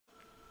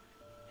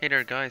Hey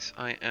there guys,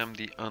 I am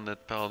the Undead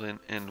Paladin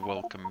and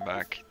welcome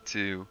back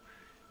to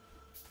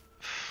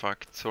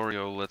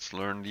Factorio. Let's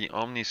learn the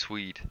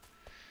Omnisuite.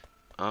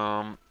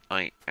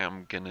 I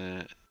am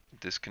gonna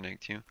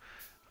disconnect you.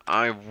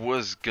 I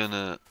was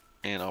gonna,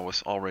 and I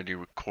was already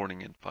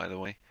recording it by the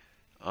way.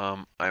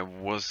 I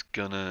was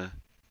gonna,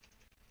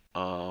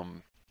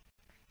 um,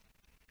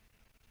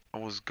 I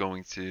was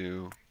going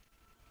to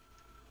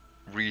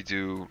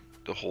redo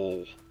the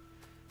whole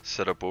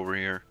setup over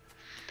here,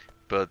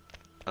 but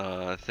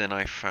then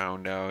I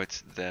found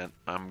out that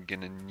I'm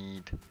gonna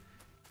need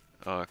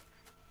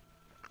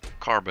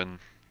carbon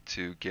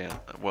to get,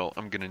 well,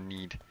 I'm gonna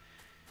need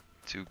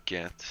to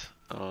get,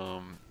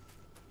 I'm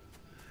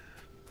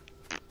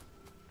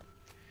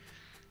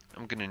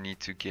gonna need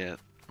to get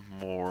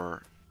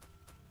more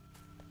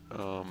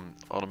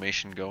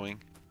automation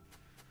going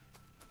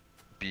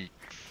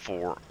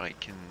before I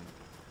can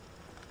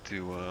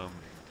do,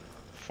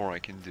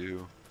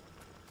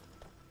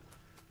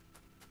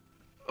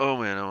 oh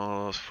man,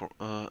 I'm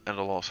at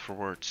a loss for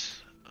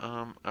words.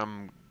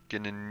 I'm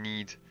gonna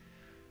need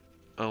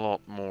a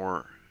lot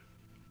more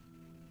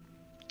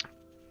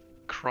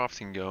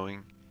crafting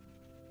going,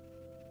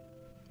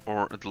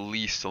 or at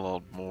least a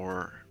lot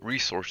more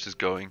resources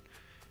going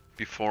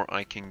before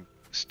I can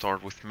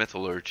start with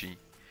metallurgy.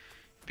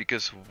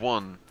 Because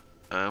one,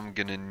 I'm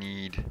gonna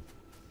need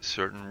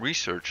certain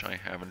research I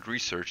haven't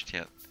researched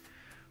yet,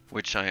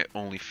 which I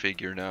only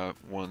figured out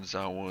once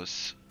I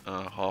was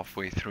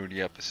halfway through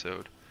the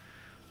episode.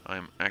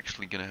 I'm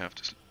actually gonna have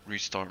to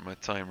restart my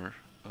timer.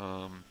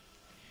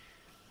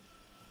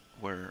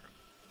 Where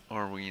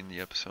are we in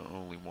the episode?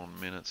 Only 1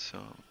 minute, so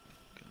I'm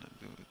gonna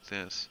do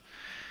this.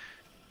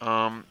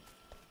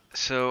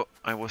 So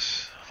I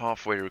was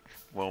halfway,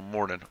 well,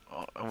 more than,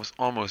 I was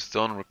almost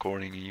done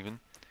recording even.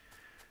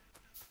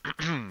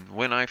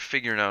 When I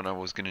figured out I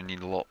was gonna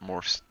need a lot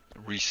more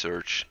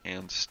research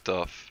and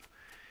stuff,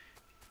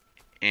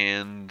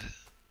 and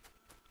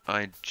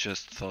I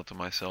just thought to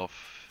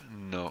myself,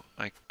 no,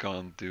 I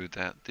can't do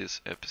that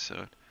this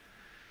episode.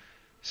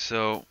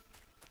 So,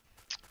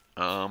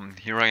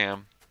 here I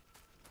am.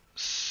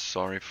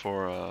 Sorry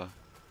for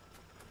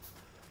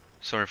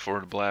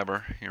the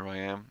blabber. Here I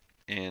am,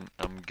 and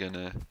I'm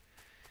gonna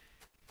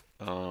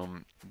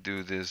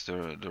do this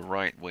the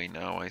right way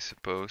now, I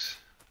suppose.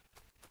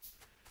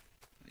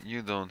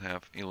 You don't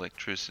have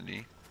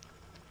electricity.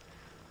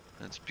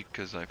 That's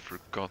because I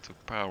forgot to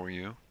power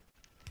you.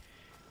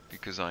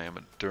 Because I am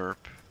a derp.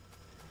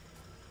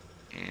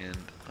 And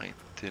I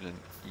didn't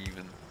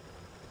even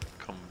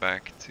come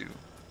back to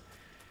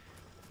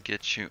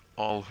get you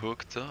all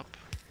hooked up.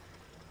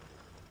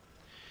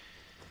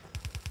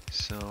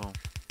 So,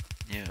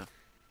 yeah.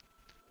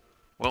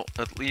 Well,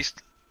 at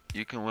least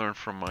you can learn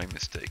from my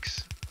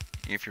mistakes.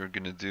 If you're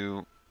gonna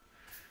do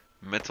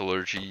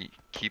metallurgy,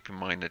 keep in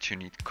mind that you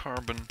need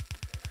carbon,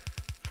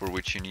 for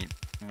which you need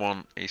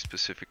 1, a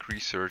specific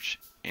research,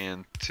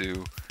 and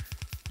 2,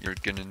 you're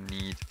gonna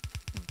need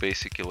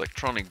basic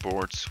electronic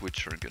boards,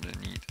 which are gonna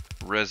need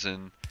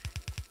resin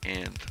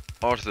and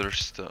other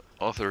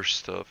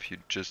stuff you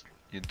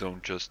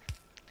don't just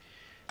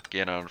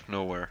get out of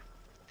nowhere.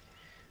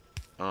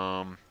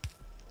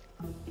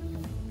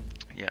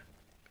 Yeah,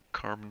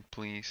 carbon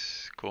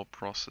please, coal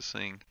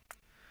processing.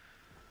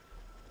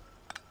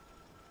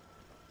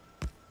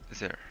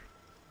 There.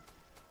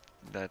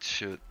 That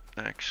should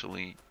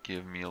actually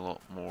give me a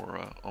lot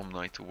more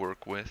omnite to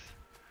work with,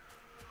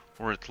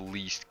 or at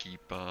least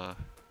keep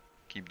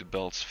the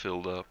belts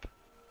filled up.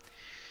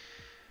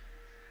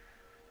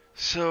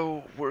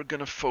 So we're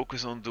gonna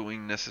focus on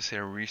doing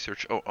necessary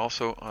research. Oh,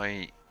 also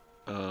I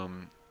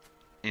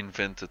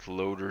invented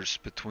loaders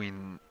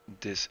between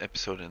this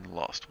episode and the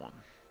last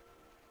one.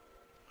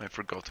 I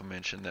forgot to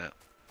mention that.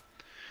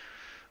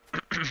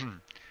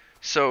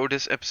 So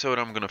this episode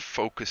I'm gonna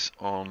focus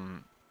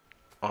on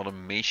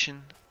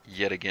automation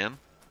yet again.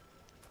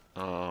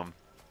 I'm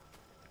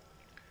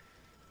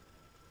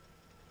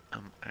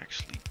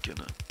actually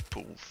gonna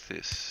pull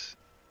this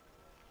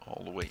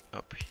all the way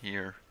up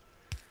here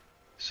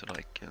so that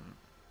I can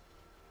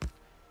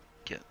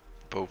get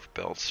both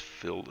belts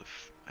filled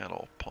if at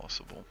all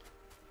possible.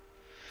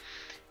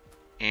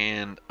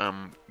 And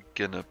I'm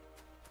gonna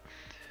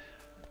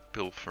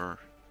pilfer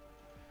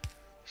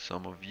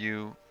some of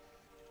you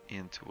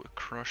into a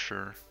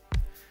crusher,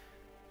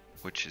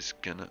 which is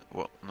gonna,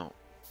 well, no,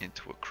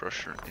 into a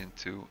crusher,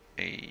 into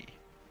a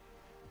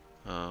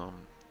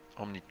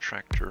Omni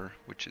tractor,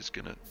 which is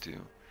gonna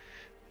do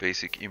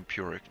basic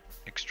impure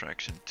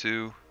extraction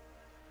 2,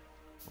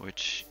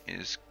 which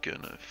is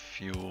gonna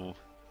fuel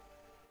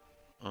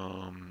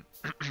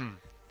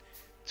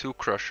 2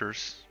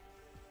 crushers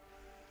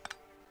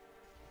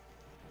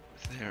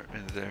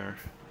there,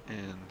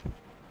 and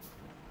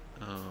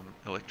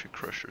electric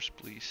crushers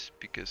please,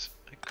 because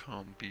I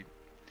can't be,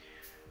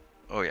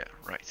 oh yeah,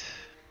 right.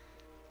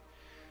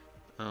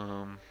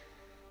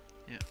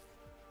 Yeah.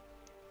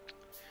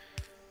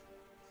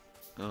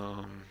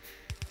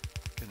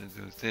 Gonna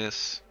do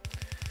this,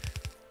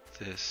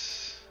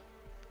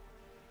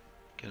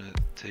 gonna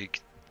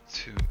take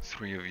 2,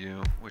 3 of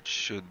you, which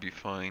should be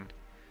fine.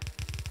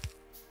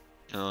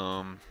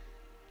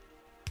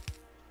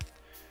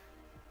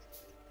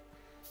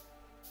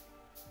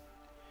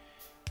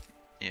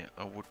 Yeah,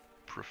 I would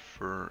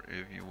prefer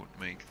if you would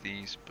make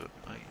these, but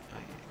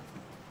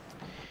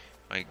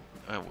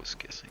I was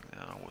guessing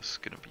that I was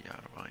gonna be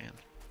out of iron.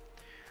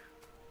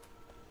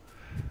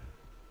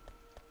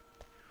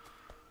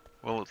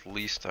 Well, at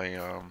least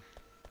I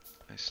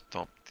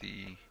stopped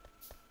the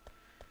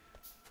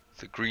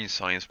green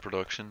science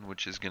production,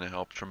 which is gonna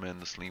help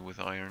tremendously with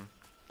iron.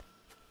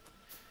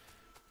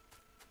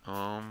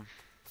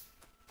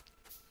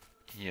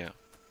 Yeah.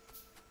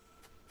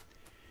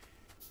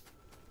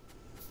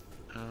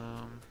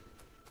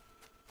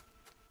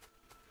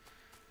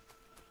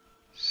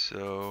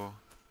 So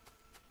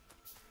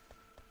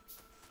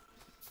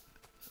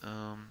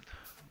I'm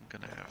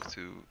gonna have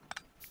to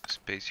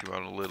space you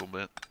out a little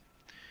bit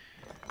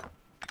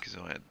because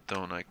I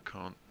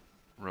can't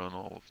run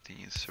all of the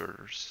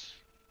inserters.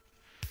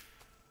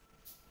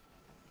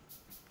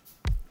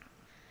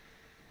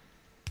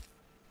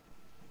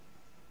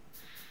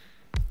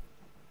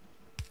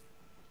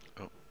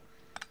 Oh.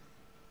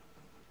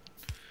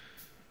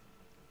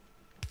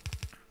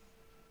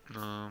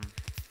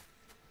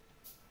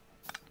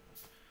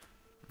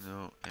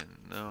 No and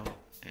no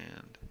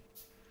and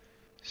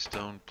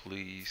stone,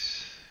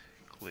 please.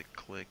 Click,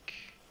 click,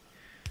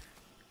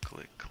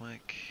 click,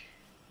 click.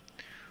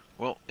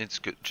 Well, it's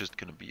just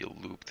gonna be a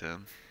loop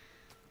then.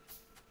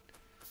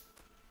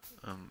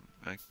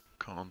 I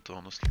can't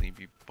honestly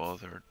be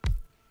bothered.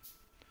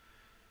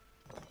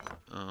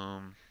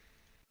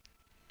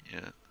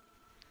 Yeah.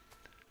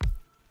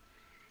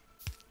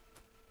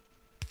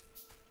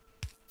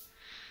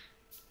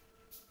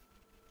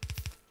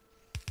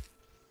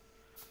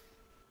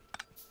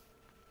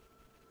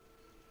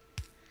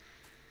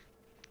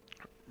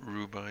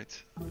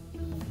 Rubite.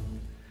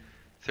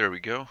 There we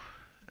go.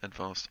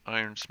 Advanced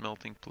iron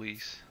smelting,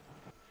 please.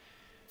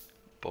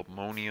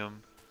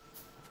 Bobmonium.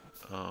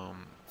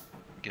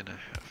 Gonna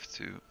have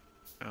to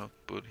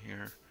output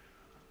here.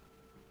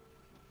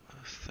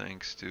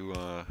 Thanks to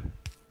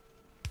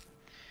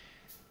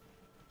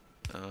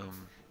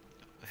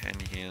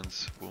Handy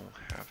Hands, we'll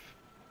have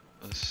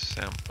a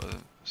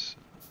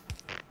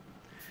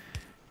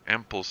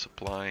ample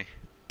supply.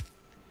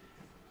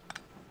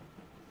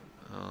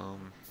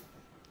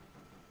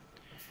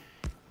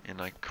 And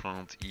I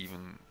can't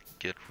even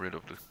get rid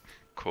of the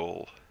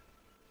coal.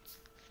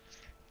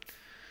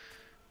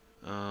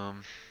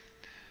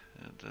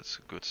 That's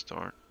a good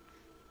start.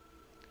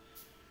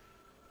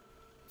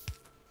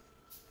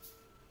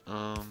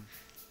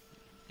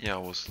 Yeah, I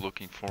was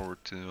looking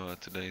forward to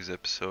today's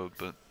episode,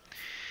 but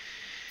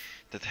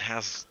that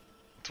has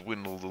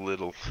dwindled a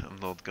little, I'm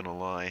not gonna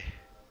lie.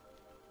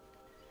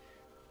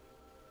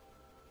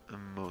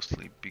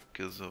 Mostly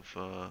because of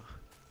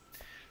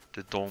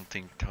the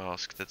daunting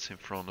task that's in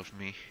front of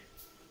me.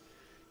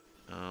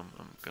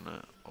 I'm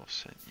gonna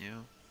offset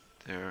you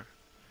there.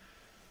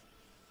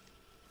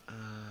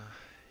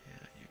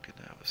 Yeah, you can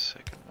have a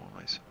second one,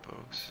 I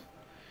suppose.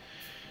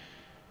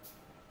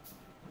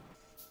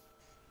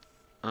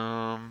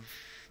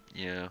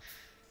 Yeah.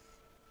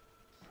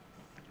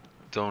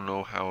 Don't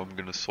know how I'm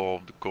gonna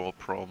solve the coal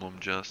problem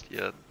just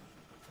yet.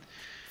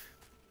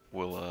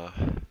 We'll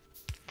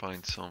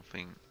find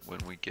something when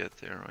we get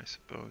there, I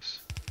suppose.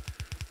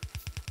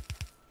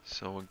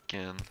 So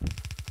again,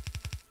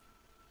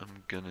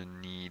 I'm gonna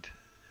need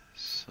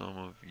some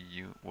of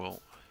you.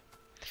 Well,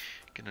 I'm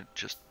gonna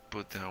just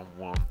put down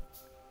one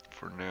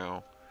for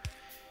now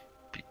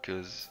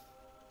because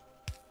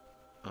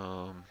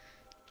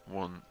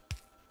one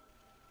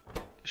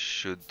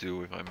should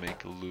do if I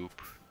make a loop.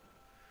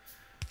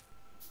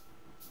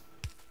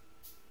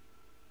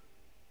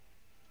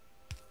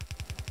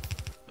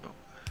 Oh.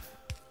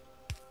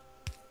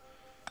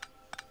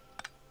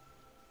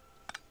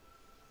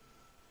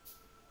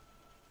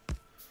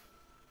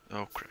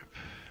 Oh crap.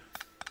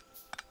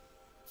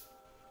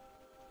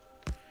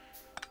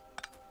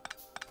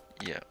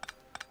 Yeah.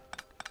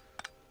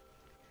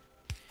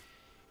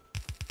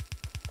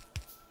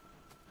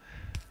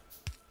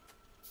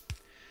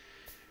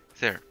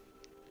 There.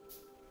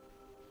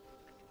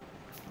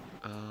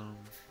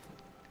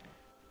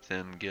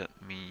 Then get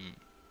me...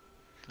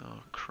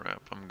 Oh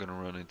crap, I'm gonna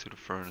run into the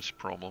furnace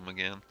problem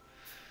again.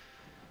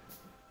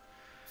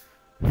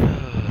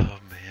 Oh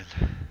man.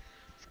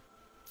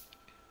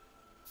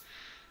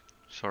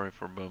 Sorry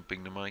for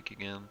bumping the mic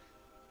again.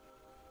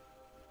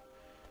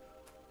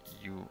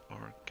 You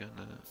are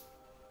gonna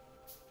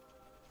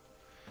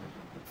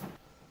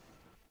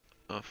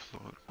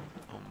offload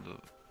on the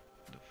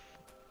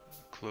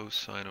close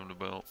side of the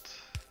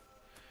belt.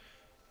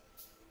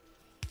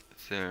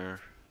 There.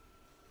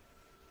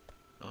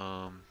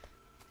 I'm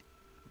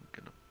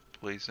gonna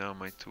place down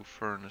my 2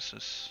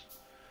 furnaces.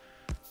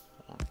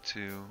 1,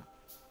 2.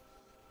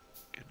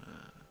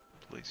 Gonna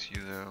place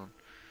you down.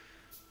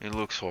 It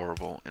looks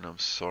horrible, and I'm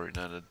sorry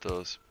that it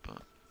does,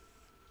 but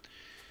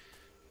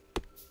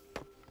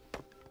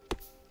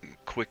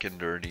quick and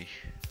dirty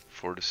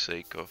for the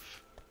sake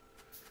of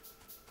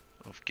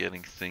of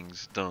getting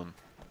things done.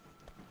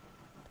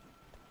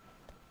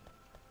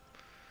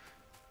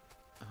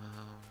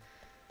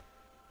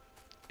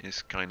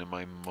 Is kind of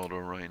my motto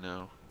right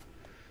now.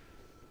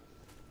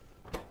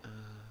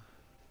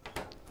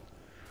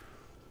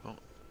 Well,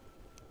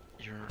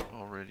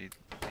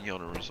 the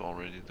other is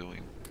already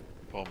doing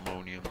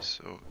Palmonium,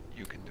 so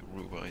you can do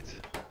Rubite.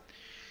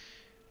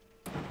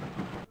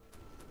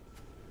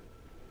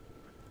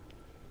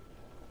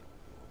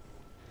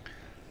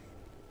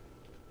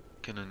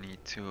 Gonna need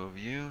 2 of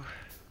you.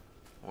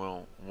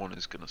 Well, 1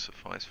 is gonna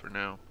suffice for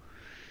now.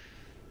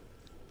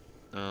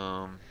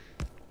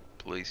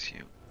 Place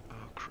you.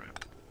 Oh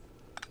crap.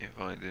 If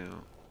I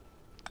do,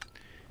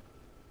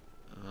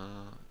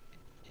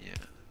 yeah,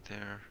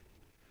 there,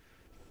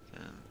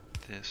 then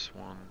this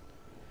one,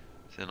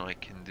 then I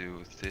can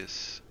do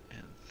this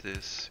and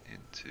this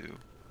into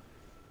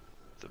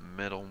the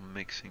metal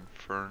mixing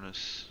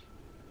furnace.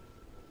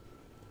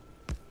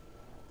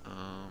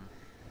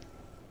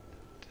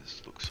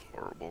 This looks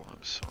horrible,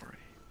 I'm sorry.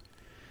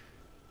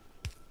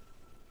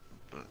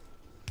 But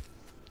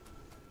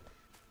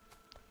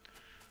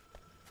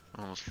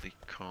honestly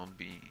can't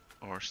be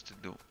arsed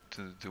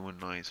to do a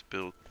nice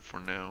build for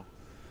now.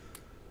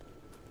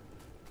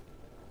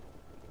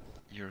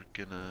 You're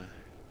gonna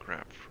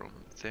grab from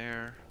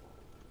there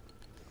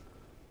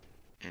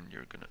and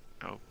you're gonna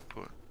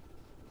output.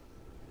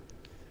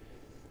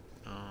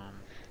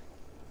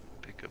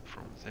 Pick up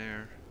from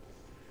there.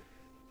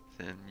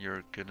 Then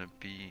you're gonna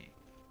be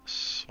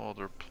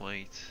solder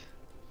plate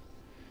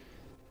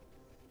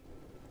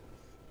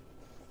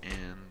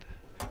and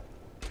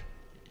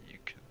you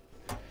can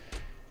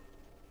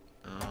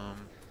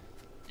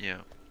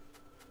yeah,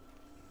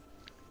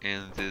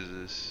 and this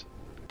is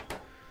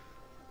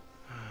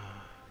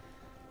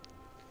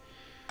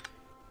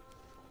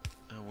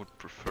I would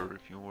prefer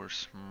if you were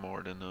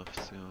smart enough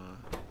to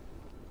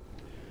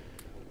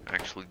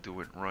actually do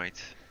it right.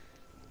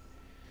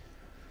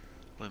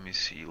 Let me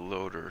see,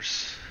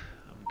 loaders.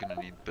 I'm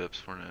gonna need BEPs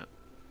for that.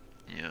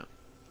 Yeah.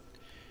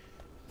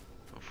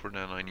 But for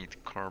that I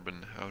need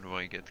carbon. How do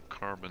I get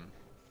carbon?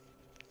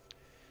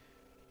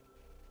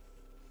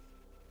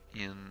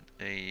 In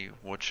a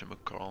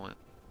whatchamacallit,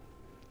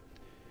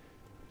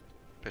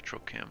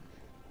 petrochem.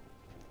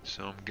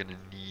 So I'm gonna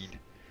need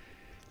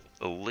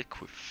a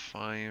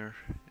liquefier.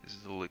 Is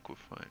the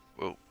liquefier?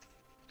 Whoa.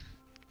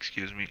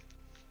 Excuse me.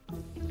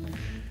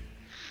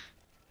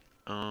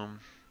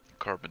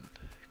 Carbon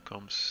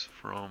comes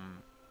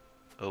from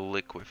a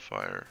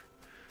liquefier,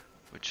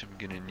 which I'm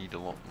gonna need a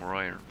lot more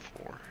iron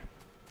for.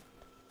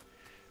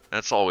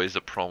 That's always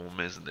a problem,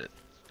 isn't it?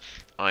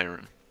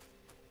 Iron.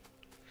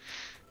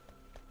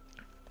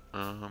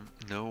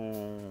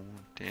 No,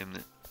 damn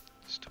it.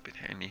 Stupid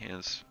handy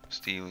hands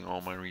stealing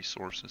all my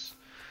resources.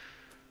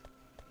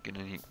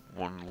 Gonna need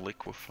 1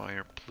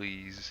 liquefier,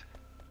 please.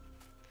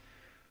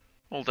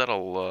 Well,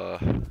 that'll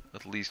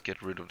at least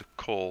get rid of the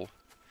coal,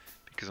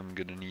 because I'm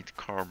gonna need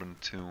carbon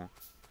to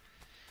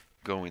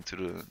go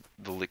into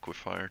the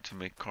liquefier to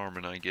make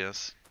carbon, I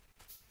guess.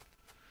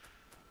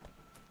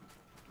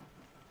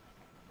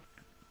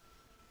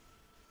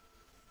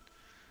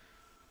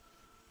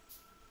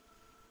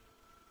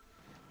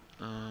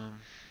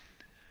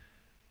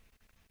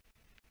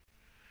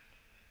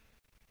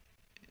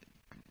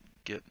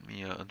 Get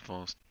me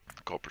advanced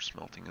copper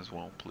smelting as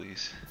well,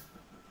 please.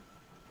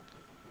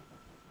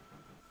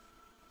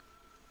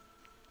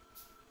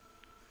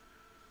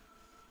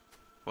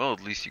 Well,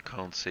 at least you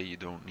can't say you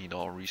don't need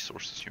all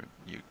resources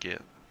you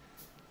get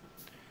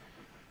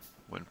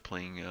when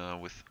playing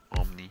with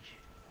Omni.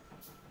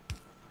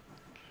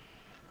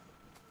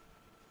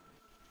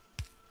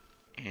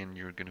 And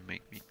you're gonna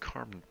make me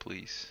carbon,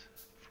 please,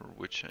 for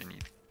which I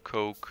need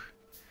coke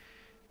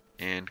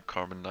and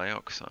carbon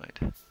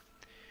dioxide.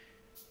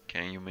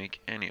 Can you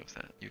make any of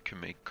that? You can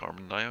make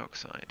carbon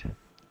dioxide.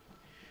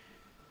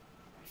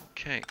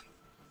 Okay.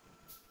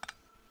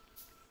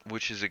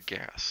 Which is a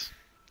gas.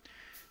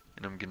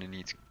 And I'm gonna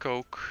need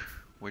coke,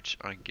 which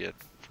I get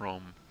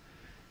from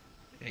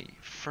a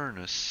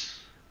furnace.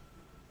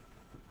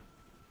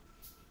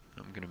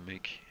 I'm gonna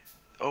make...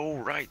 Oh,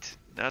 right!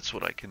 That's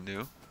what I can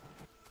do.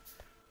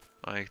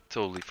 I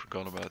totally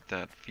forgot about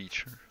that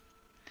feature.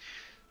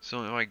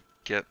 So if I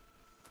get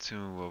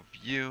 2 of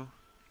you,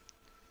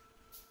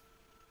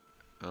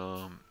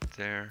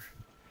 there,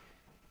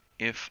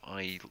 if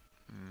I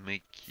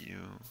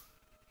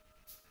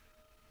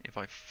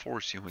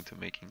force you into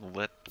making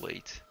lead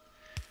plate,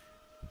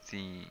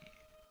 the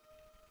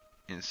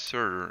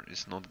inserter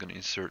is not going to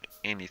insert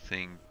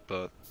anything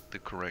but the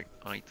correct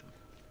item.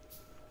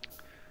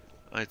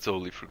 I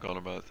totally forgot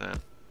about that.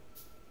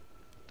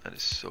 That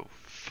is so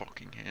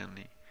fucking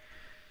handy.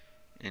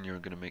 And you're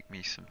gonna make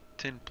me some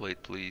tin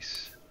plate,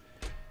 please.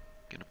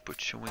 Gonna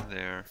put you in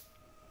there.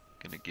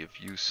 Gonna give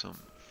you some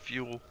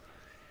fuel.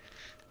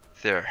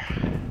 There.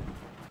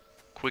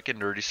 Quick and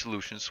dirty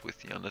solutions with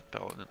the Undead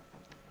Paladin.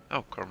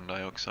 Oh, carbon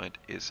dioxide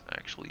is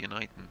actually an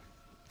item.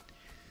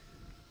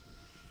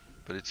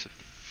 But it's a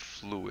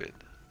fluid.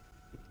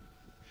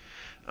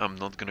 I'm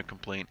not gonna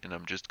complain and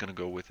I'm just gonna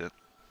go with it.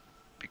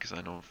 because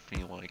I don't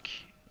feel like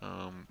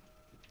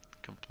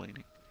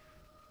complaining.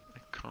 I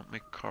can't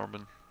make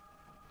carbon.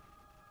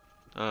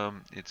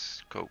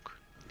 It's coke.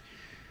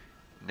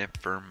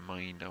 Never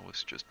mind, I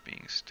was just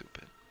being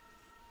stupid.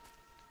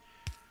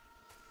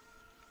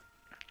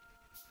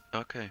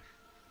 Okay.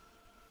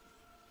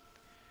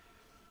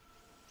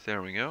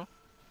 There we go.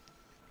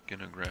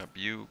 Gonna grab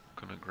you,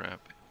 gonna grab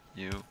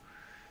you.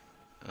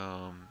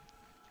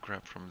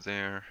 Grab from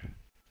there.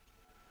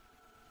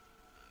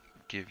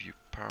 Give you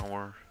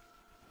power.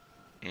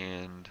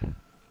 And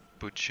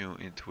put you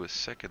into a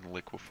second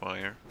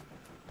liquefier,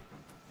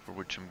 for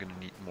which I'm gonna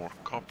need more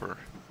copper,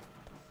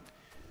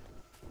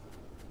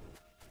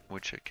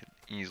 which I can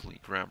easily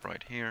grab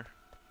right here.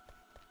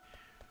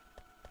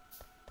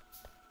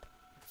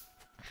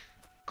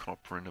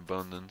 Copper in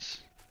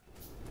abundance.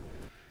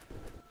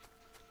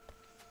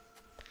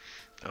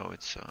 Oh,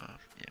 it's yeah,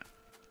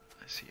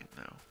 I see it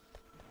now.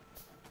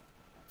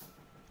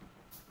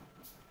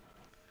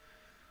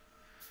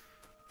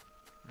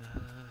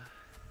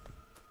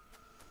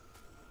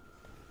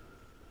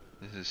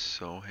 This is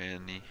so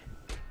handy.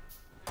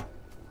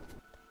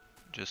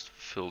 Just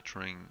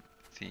filtering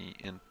the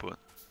input.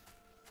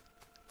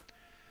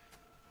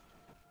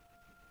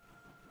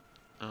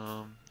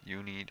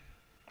 You need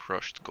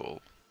crushed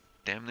gold.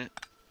 Damn it.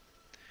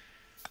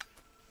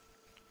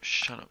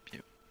 Shut up,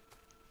 you.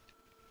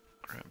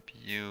 Grab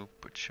you,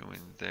 put you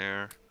in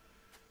there.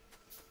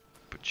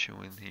 Put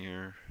you in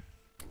here.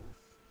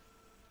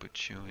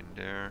 Put you in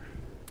there.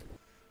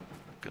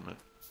 Gonna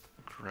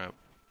grab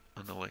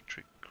an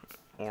electric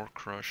ore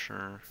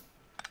crusher.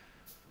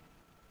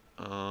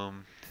 So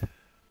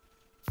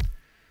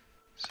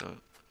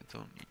I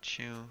don't need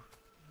you.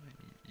 I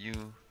need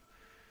you.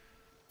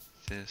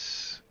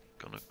 This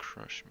gonna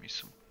crush me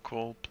some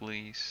coal,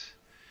 please.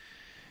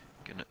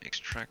 Gonna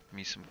extract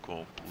me some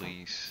coal,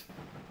 please,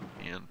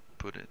 and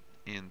put it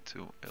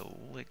into a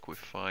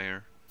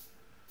liquefier.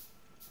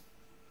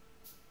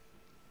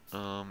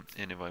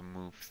 And if I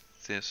move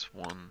this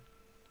one,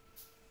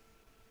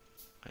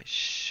 I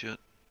should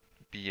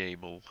be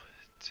able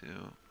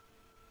to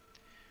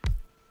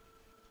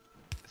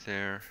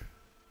there,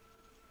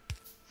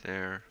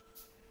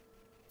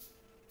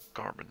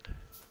 carbon,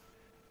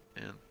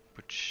 and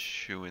put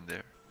you in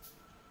there.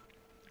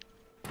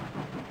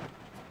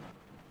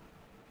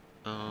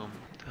 Ah,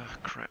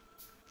 crap.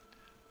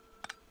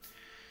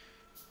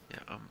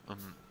 Yeah, I'm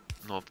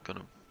not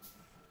gonna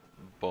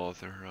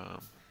bother.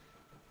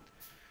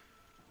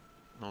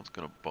 Not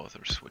gonna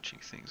bother switching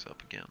things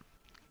up again.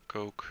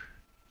 Coke,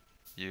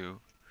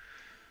 you,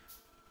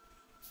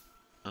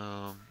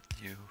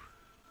 you.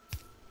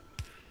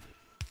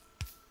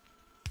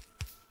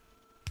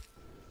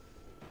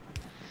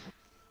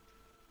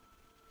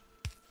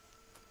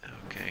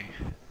 Okay.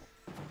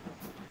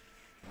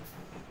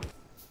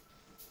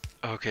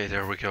 Okay,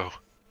 there we go.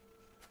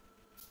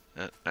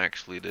 That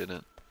actually did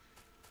it.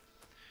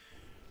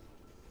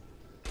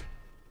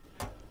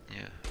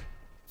 Yeah.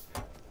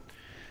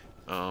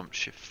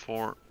 Shift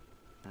 4,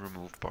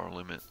 remove bar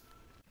limit,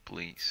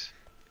 please.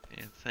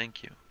 And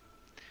thank you.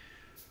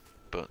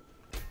 But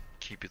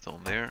keep it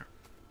on there.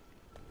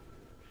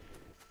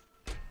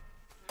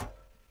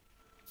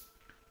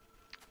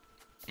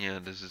 Yeah,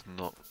 this is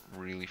not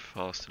really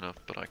fast enough,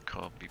 but I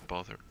can't be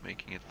bothered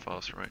making it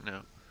faster right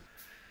now.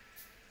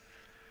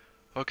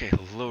 Okay,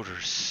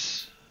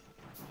 loaders.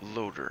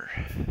 Loader.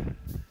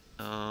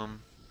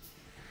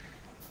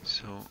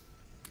 So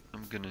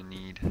I'm gonna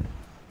need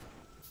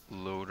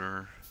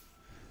loader.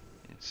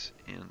 It's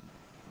in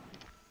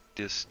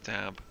this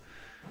tab.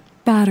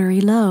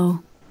 Battery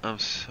low. I'm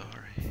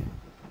sorry.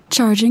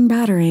 Charging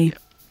battery. Yeah.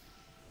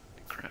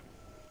 Crap.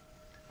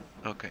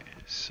 Okay,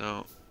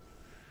 so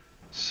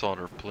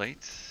solder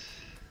plates.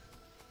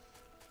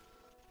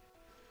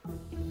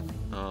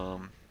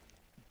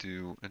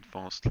 Do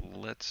advanced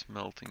lead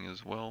smelting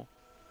as well.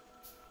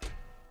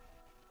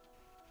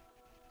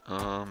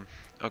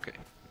 Okay.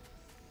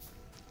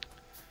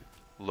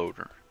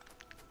 Loader.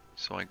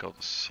 So I got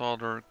the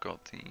solder,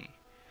 got the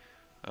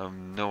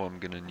now I'm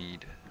gonna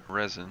need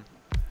resin,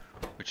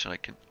 which I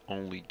can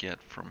only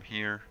get from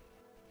here.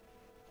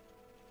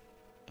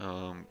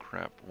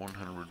 Grab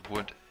 100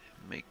 wood,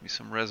 make me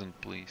some resin,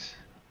 please.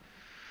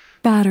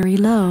 Battery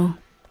low.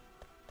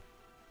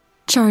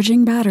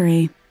 Charging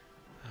battery.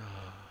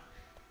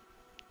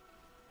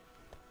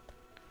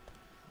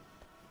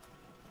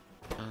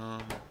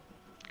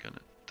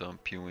 Gonna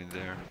dump you in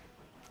there.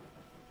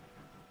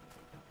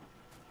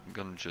 I'm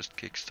gonna just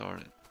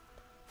kickstart it.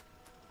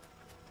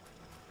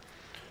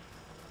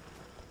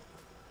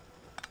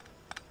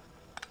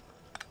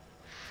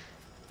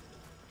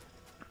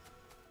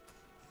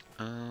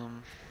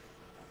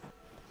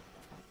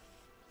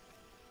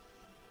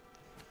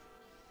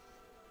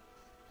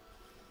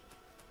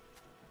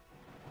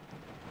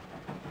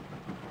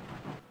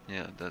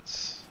 Yeah,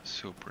 that's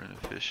super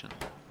inefficient,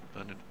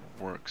 but it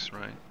works,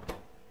 right?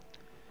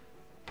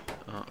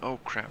 Oh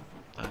crap,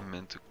 I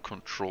meant to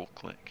control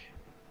click.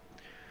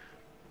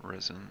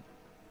 Resin.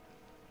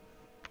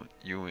 Put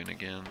you in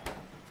again.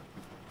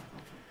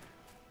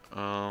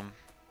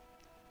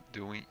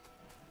 Do we?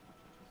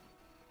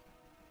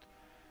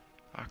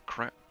 Ah,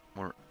 crap.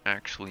 We're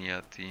actually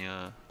at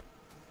the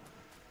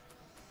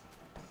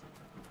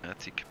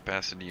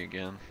capacity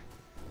again.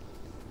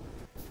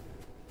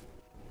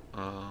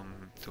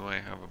 Do I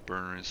have a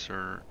burner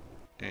insert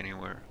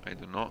anywhere? I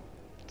do not.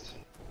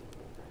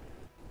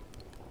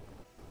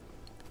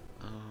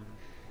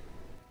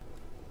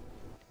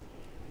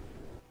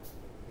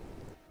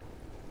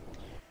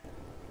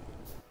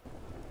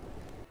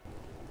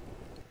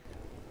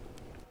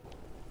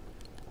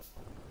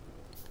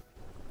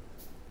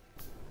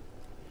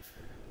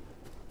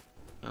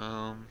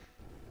 Um,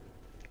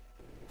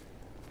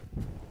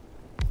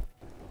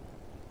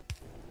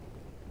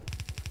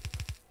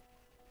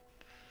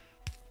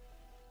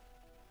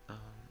 um,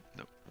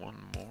 no, one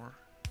more.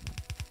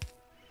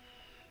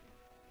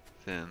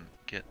 Then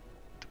get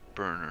the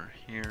burner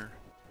here.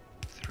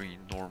 3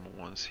 normal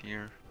ones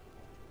here.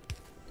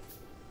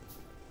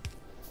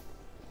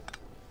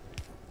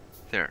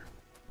 There.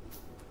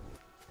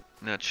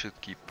 That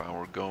should keep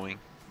power going.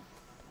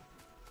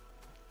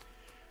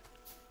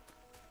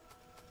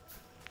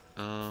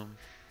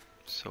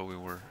 So we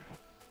were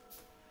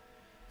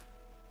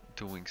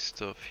doing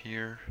stuff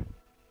here.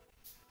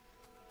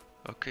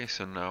 Okay,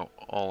 so now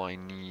all I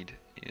need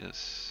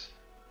is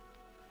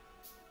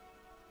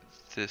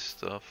this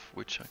stuff,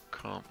 which I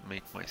can't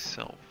make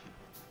myself.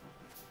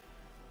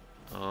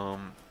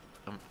 I'm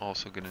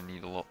also gonna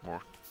need a lot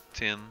more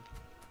tin,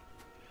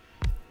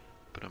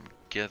 but I'm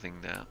getting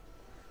that,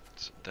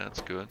 so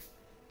that's good.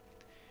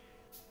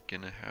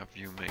 Gonna have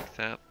you make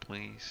that,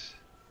 please.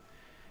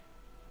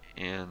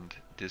 And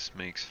this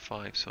makes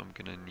 5, so I'm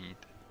gonna need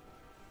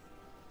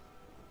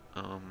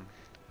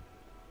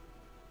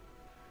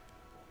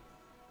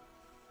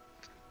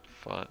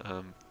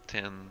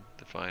 10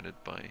 divided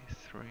by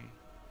 3.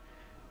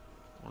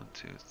 1,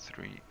 2,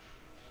 3,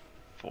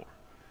 4.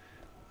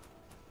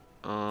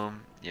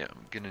 Yeah,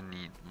 I'm gonna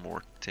need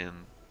more tin,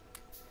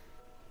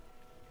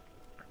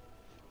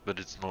 but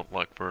it's not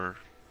like we're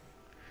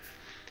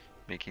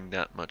making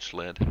that much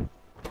lead.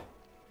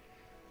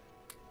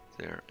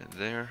 There and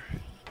there.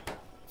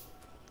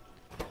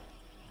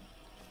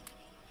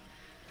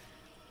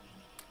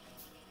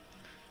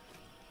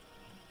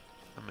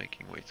 I'm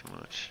making way too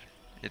much.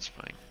 It's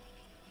fine.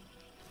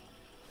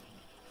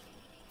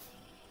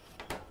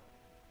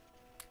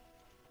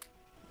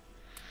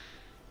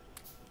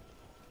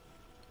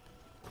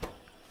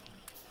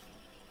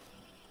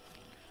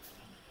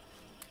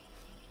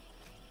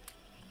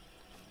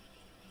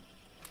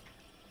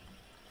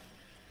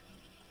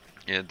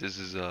 Yeah, this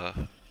is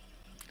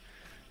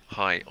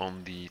high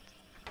on the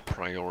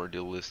priority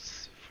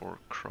list for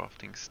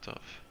crafting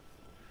stuff.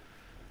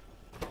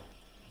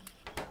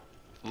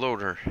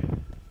 Loader.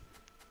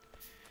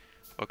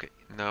 Okay,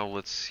 now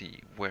let's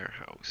see.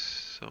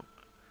 Warehouse. So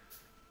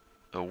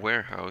a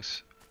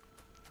warehouse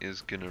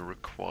is gonna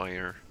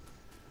require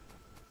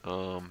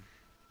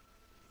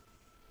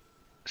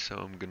so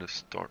I'm gonna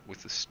start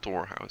with the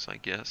storehouse, I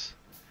guess.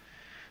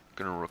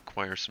 Gonna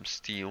require some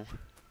steel,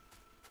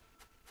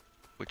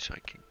 which I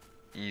can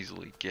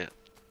easily get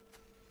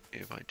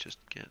if I just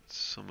get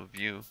some of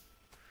you.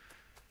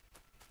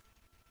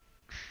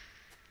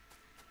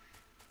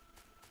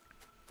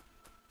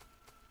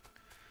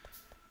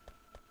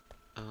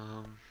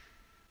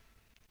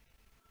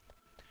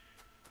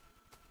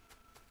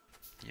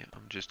 Yeah,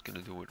 I'm just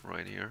gonna do it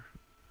right here.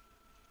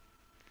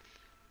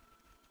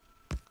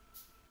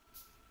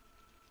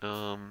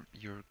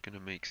 You're gonna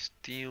make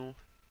steel.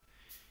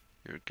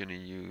 You're gonna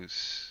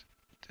use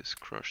this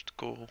crushed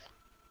coal.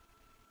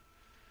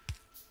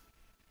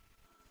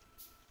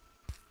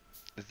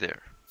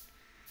 There.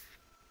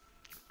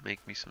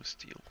 Make me some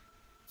steel.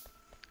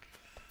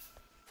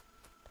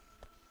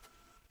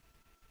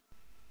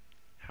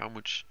 How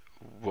much?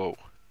 Whoa.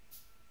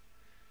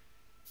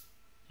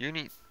 You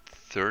need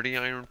 30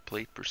 iron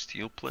plate per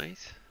steel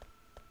plate?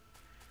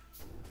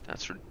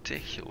 That's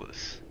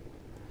ridiculous.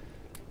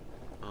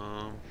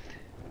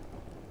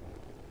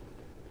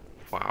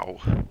 Wow.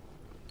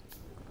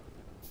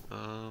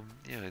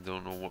 Yeah, I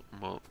don't know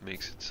what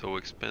makes it so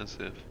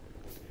expensive.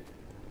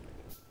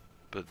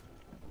 But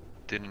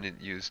didn't it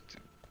used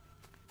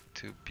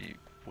to be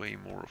way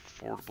more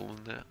affordable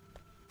than that?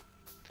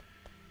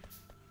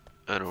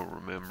 I don't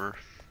remember.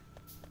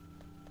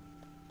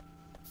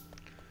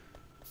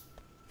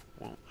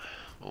 Well,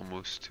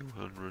 almost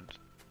 200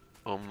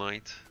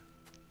 Omnite.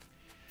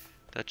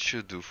 That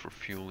should do for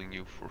fueling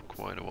you for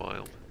quite a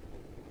while.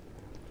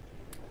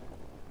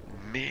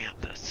 Man,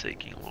 that's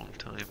taking a long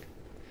time.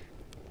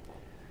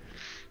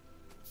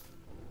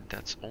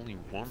 That's only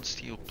 1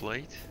 steel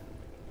plate?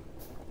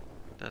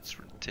 That's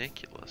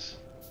ridiculous.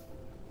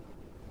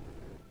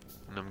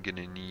 And I'm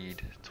gonna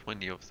need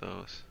 20 of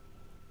those.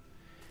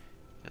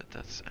 Yeah,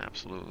 that's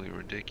absolutely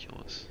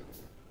ridiculous.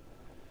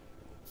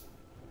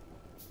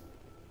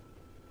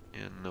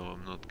 And no,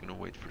 I'm not gonna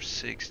wait for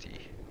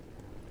 60.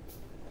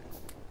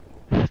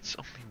 That's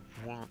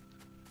only 1.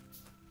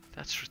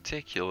 That's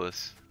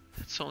ridiculous.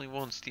 That's only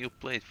 1 steel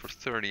plate for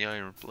 30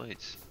 iron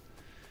plates.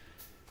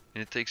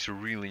 And it takes a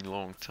really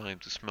long time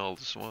to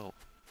smelt as well.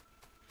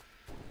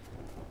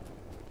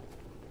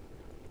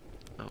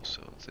 Oh,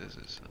 so this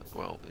is,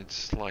 well, it's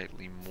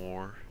slightly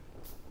more.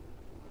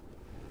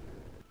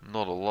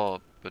 Not a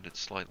lot, but it's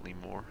slightly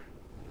more.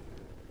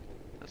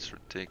 That's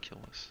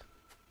ridiculous.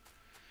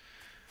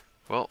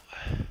 Well,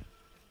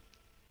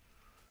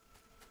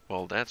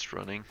 while that's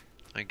running,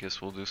 I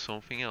guess we'll do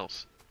something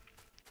else.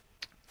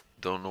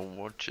 Don't know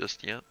what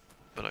just yet,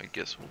 but I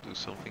guess we'll do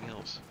something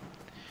else.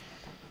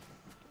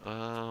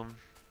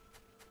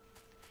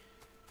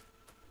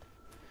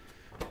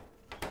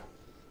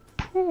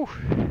 Whew.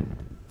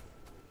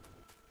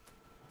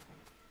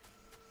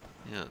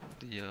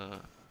 Yeah,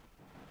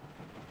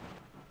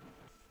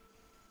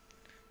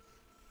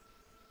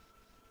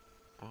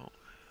 well,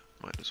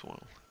 might as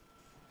well.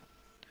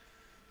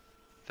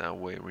 That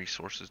way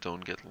resources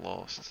don't get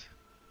lost.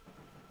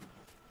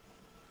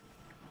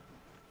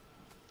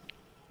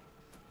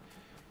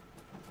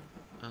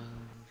 I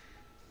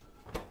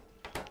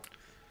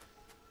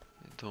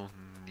don't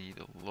need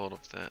a lot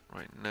of that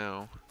right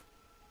now.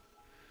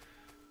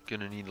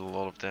 Gonna need a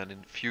lot of that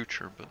in the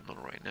future, but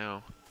not right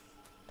now.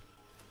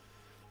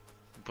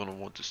 I'm gonna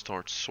want to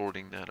start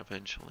sorting that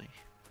eventually,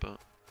 but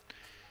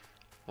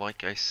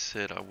like I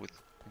said, I would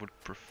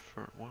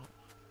prefer, well,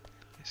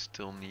 I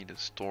still need a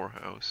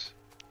storehouse.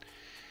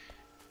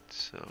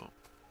 So,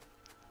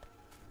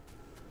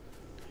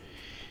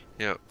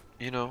 yeah,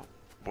 you know,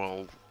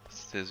 while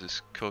this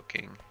is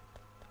cooking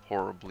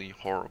horribly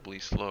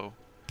slow,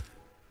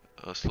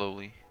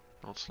 slowly,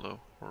 not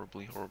slow,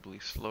 horribly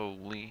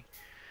slowly,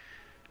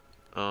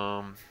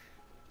 I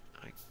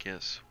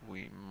guess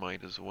we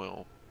might as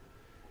well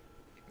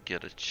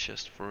get a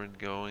chest for it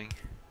going.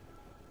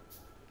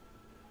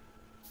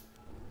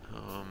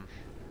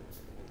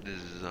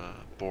 This is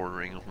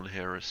bordering on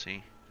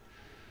heresy.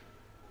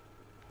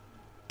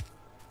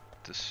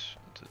 The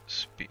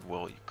speed,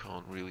 well, you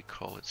can't really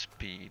call it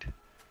speed.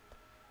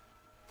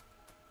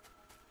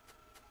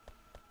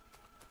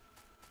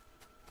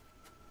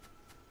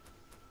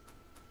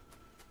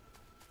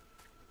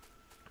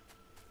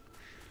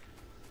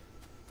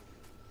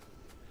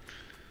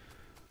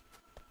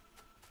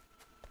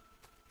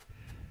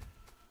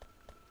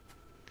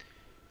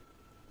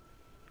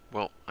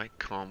 Well, I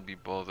can't be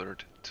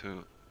bothered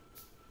to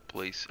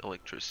place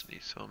electricity,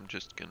 so I'm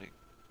just gonna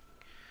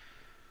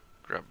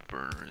grab a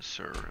burner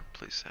inserter and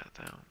place that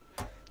down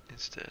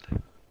instead.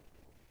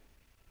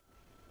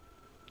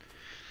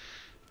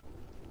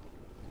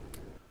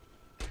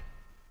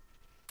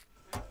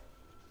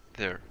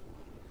 There.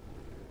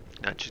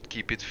 That should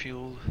keep it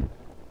fueled.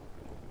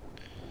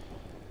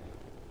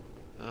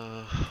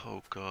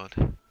 Oh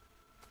god.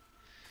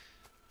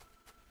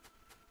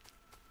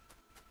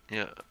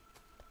 Yeah,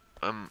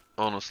 I'm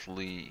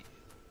honestly,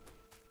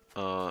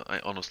 I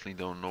honestly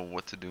don't know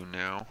what to do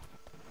now.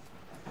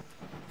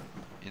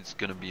 It's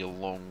gonna be a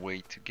long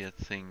wait to get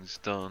things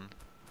done.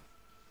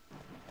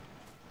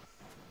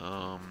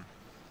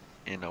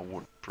 And I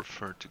would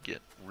prefer to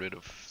get rid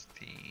of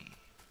the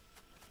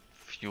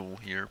fuel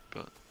here,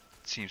 but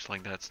it seems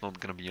like that's not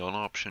gonna be an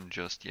option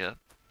just yet.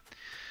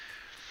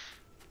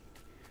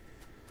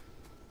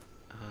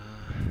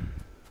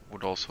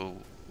 Would also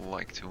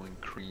like to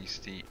increase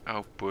the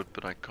output,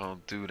 but I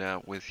can't do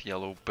that with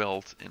yellow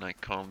belt, and I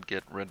can't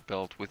get red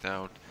belt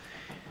without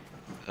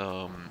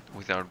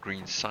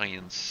green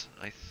science,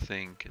 I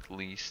think, at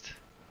least.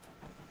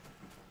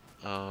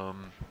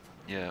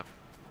 Yeah.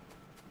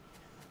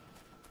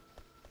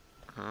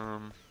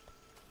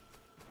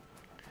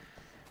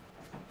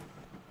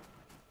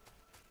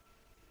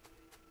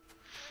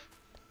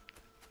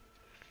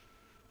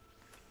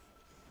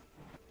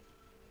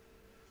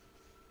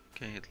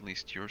 Okay, at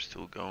least you're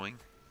still going.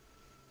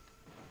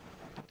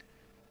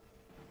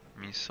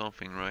 Means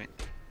something, right?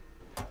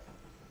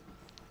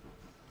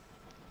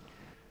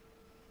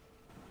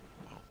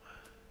 Well,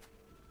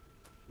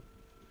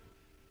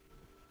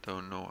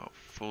 don't know how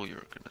full you're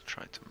gonna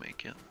try to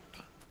make it,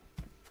 but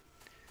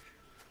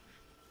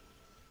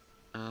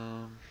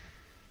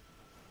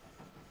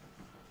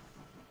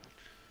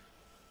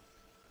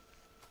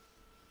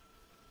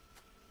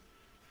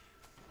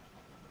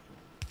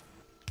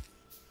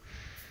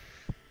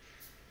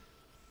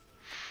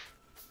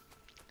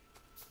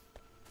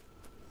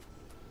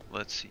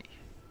let's see.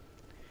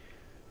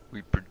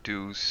 We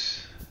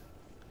produce,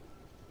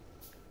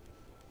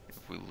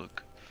 if we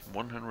look,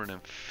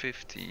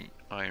 150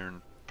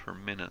 iron per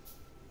minute.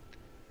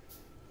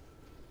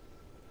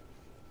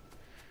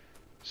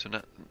 So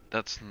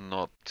that's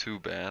not too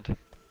bad.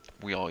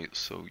 We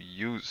also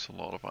use a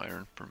lot of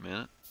iron per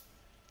minute.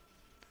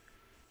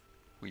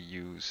 We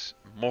use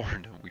more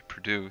than we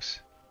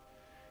produce.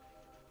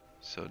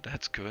 So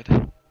that's good,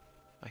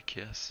 I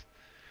guess.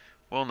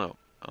 Well, no.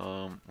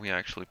 We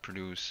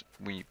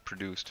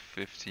produced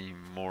 50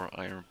 more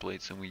iron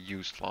plates than we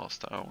used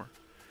last hour.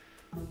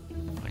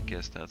 I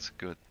guess that's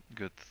a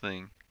good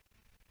thing.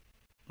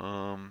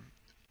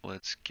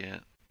 Let's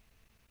get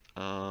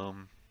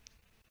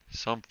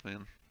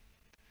something.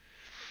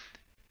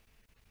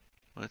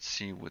 Let's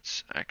see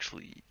what's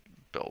actually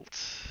built.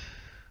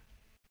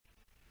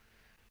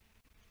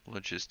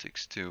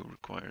 Logistics 2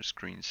 requires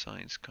green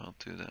signs, can't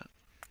do that.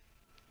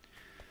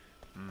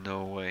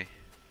 No way.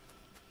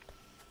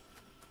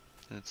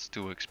 That's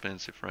too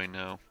expensive right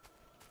now.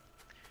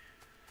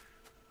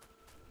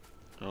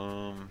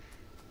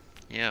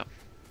 Yeah.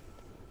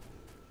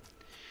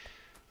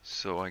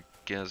 So I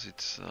guess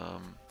it's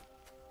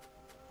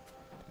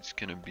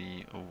gonna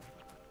be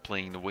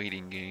playing the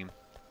waiting game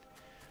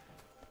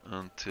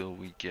until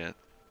we get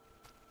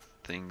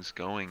things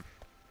going.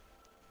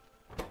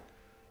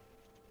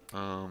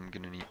 I'm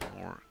gonna need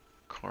more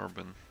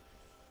carbon.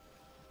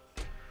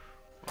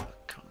 Well,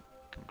 I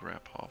can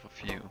grab half a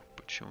few,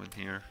 put you in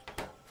here.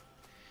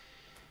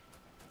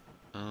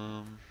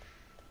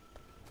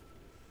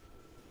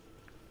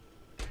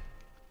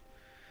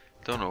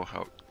 Don't know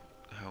how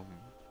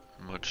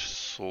much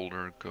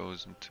solder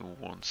goes into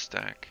one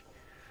stack,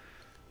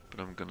 but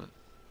I'm gonna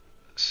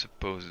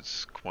suppose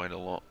it's quite a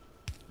lot.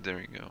 There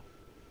you go.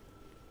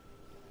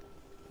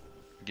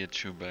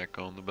 Get you back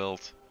on the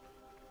belt,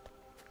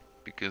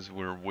 because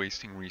we're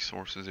wasting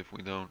resources if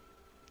we don't.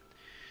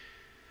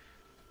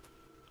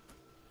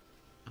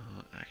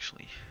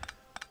 Actually,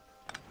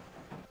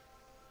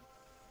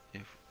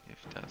 if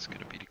that's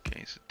gonna be the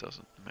case, it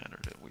doesn't matter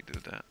that we do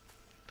that.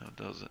 Now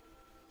does it?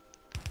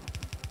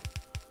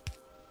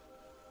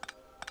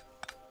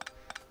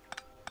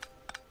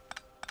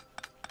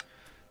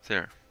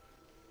 There.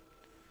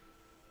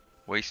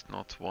 Waste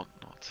not, want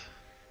not.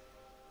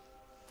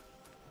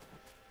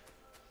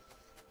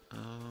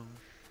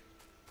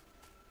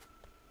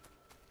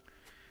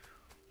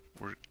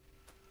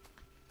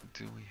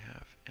 Do we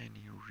have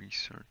any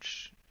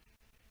research?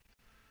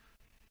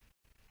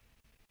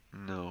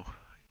 No,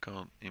 I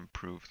can't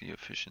improve the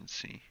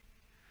efficiency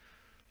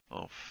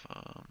of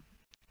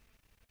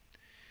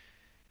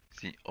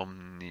the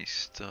Omni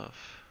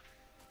stuff.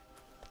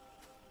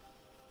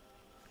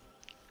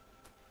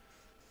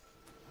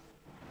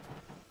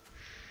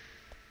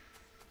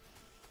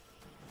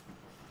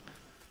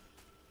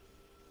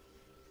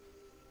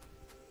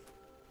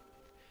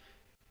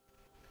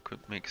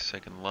 Could make a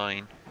second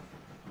line.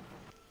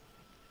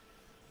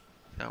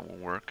 That will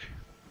work.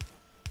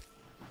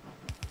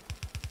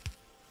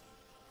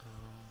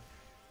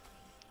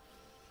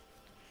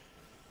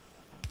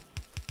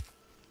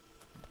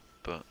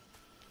 But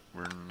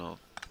we're not.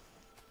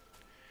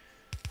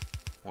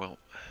 Well,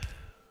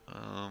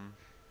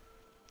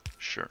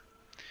 sure.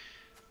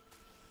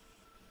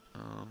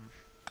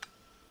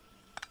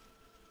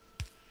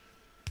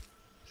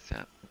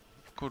 That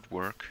could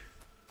work,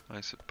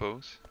 I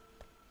suppose.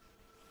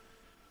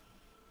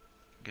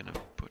 Gonna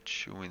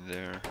put you in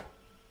there.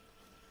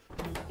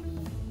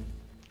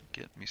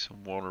 Get me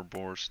some water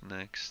bores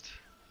next.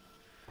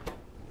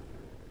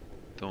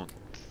 Don't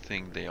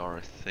think they are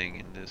a thing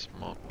in this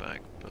modpack,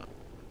 but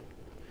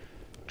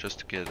just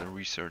to get the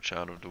research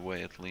out of the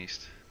way at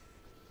least.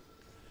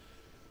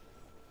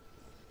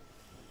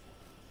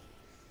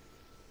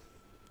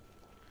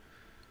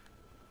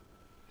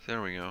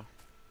 There we go.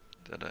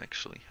 That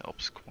actually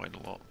helps quite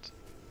a lot.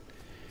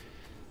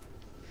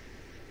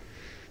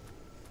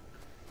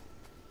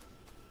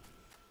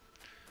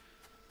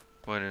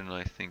 Why didn't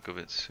I think of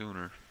it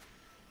sooner?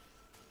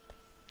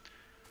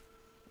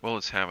 Well,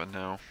 let's have it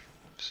now.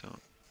 So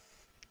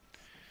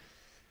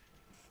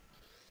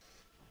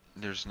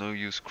there's no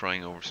use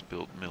crying over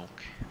spilled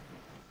milk.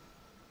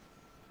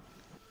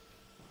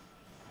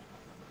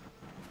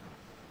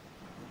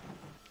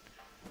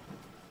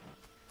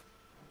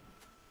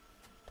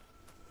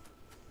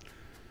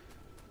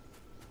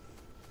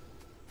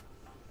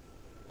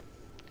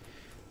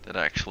 That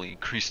actually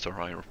increased our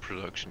iron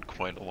production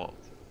quite a lot.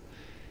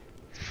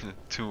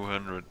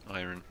 200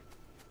 iron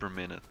per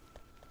minute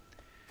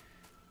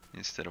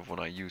instead of what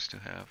I used to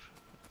have,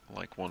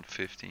 like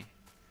 150.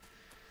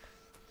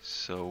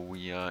 So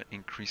we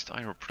increased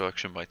iron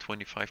production by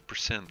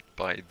 25%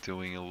 by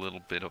doing a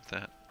little bit of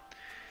that.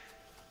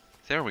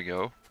 There we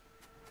go.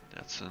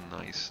 That's a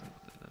nice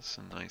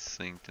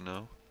thing to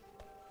know.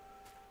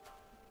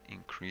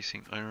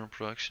 Increasing iron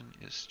production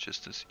is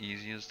just as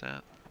easy as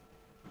that.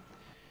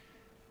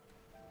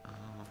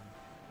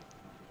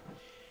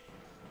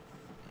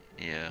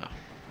 Yeah.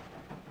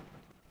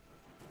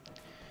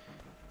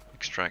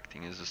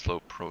 Extracting is a slow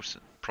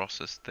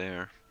process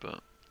there,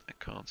 but I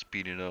can't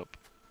speed it up.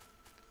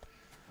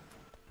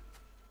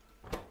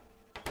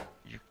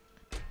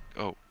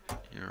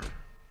 You're...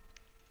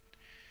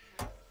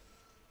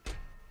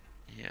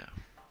 Yeah.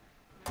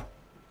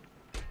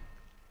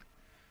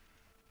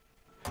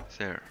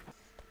 There.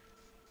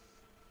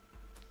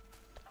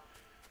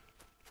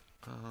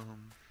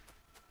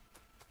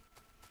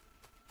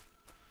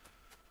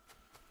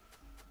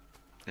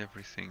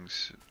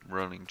 Everything's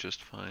running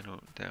just fine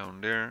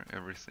down there.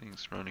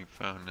 Everything's running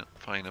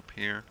fine up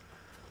here.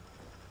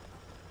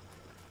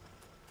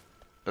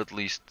 At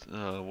least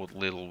what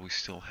little we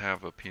still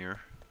have up here.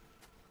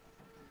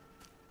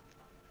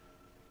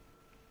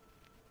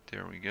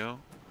 There we go.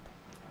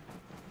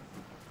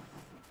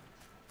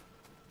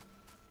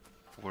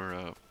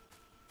 We're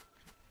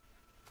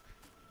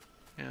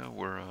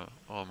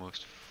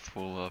almost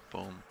full up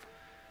on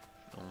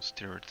On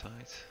stereotype.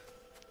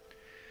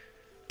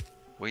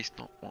 Waste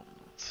not, want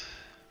not.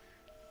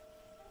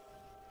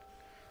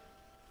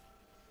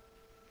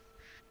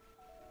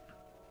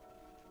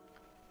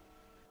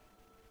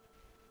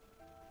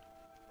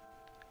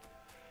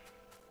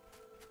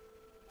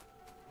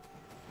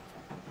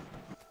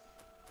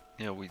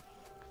 Yeah, we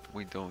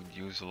don't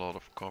use a lot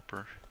of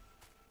copper.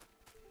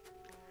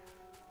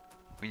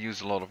 We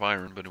use a lot of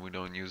iron, but we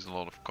don't use a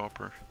lot of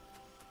copper.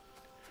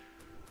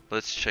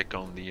 Let's check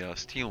on the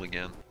steel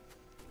again.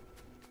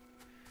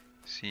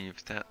 See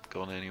if that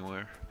got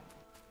anywhere.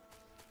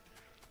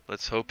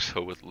 Let's hope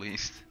so, at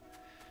least.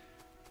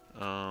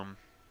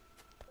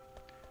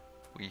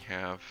 We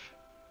have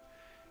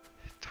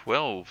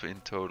 12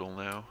 in total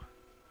now.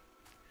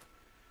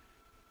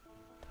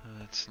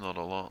 That's not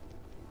a lot.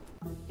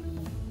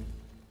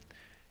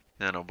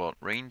 Nanobot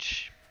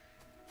range.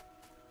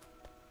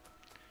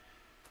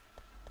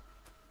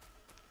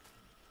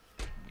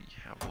 We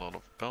have a lot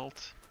of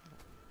belt.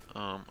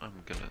 I'm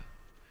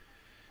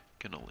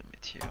gonna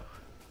limit you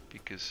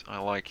because I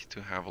like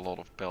to have a lot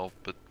of belt,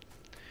 but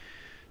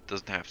it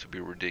doesn't have to be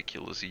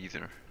ridiculous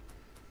either.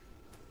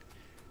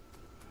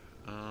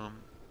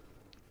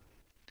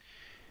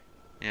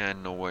 Yeah, I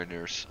know why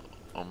there's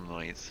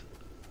Omnite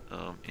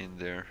in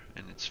there,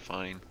 and it's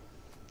fine.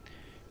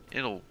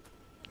 It'll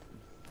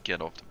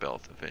get off the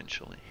belt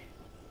eventually.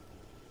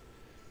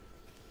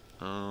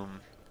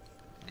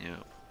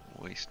 Yeah,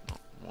 waste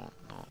not, want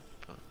not,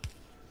 but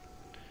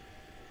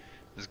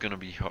it's gonna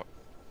be hard.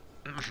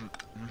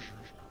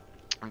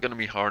 I'm gonna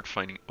be hard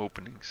finding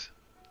openings,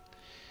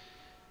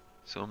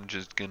 so I'm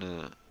just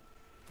gonna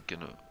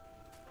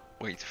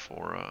wait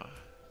for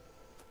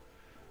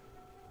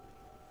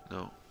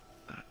no,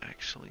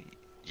 actually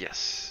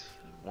yes,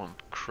 one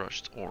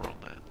crushed ore on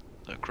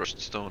that, crushed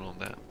stone on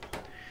that,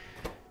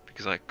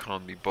 because I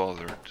can't be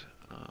bothered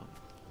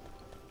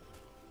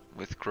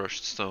with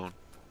crushed stone.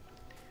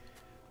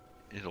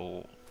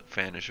 It'll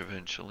vanish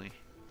eventually.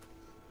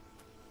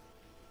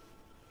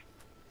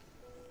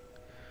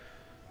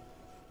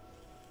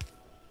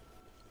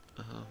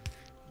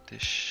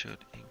 This should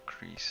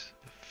increase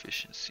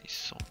efficiency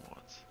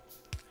somewhat,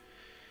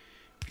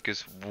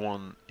 because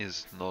one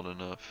is not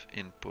enough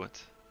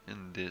input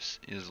and this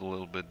is a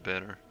little bit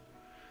better.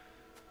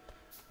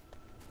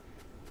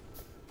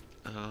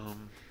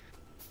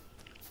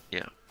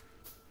 Yeah,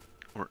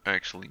 we're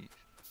actually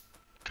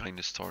kind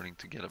of starting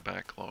to get a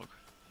backlog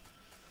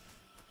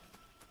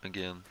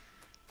again.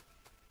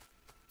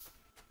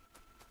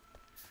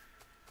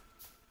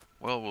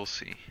 Well, we'll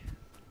see.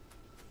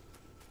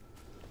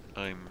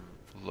 I'm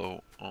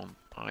low on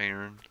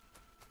iron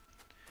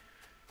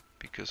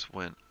because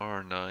when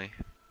aren't I?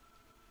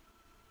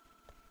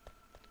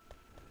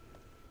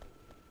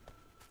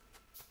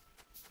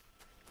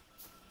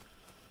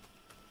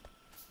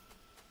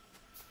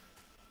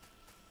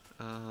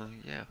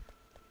 Yeah,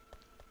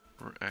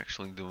 we're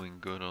actually doing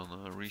good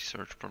on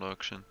research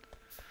production.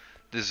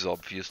 This is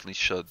obviously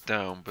shut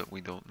down, but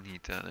we don't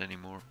need that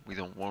anymore. We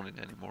don't want it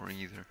anymore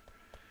either.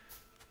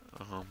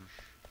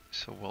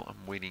 So while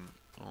I'm waiting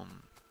on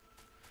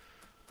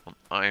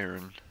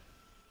iron,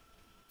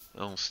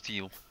 on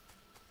steel,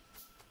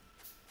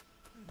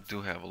 I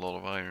do have a lot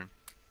of iron.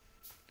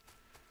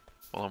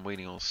 While I'm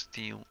waiting on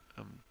steel,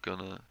 I'm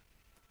gonna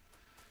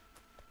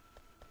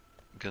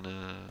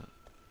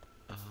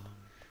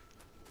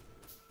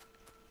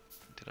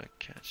did I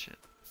catch it?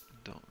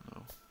 Don't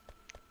know.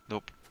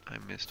 Nope, I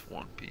missed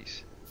one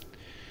piece.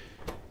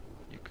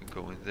 You can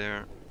go in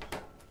there,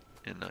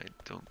 and I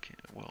don't care.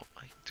 Well,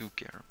 I do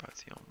care about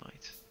the all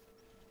night.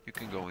 You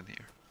can go in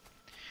here.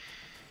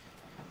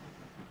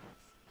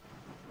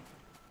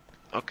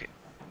 Okay,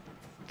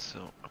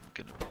 so I'm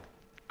gonna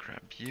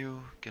grab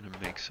you, gonna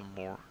make some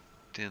more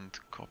tinned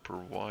copper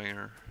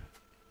wire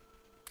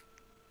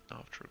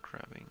after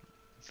grabbing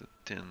the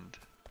tin.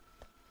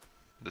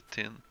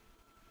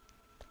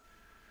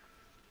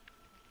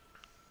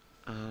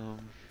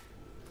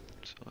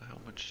 So how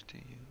much do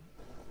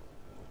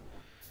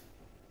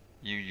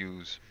you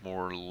use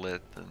more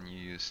lead than you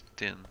use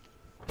tin?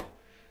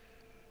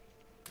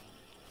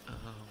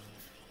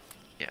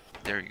 Yeah,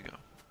 there you go.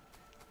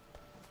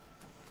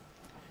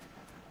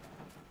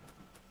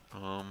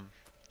 I'm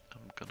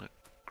gonna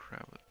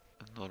grab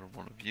another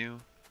one of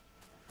you.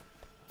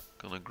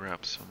 Gonna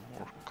grab some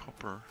more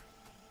copper,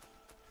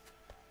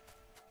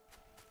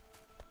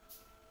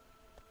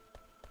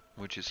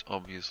 which is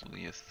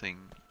obviously a thing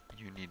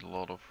you need a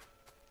lot of.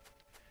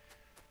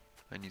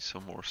 I need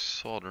some more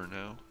solder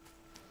now.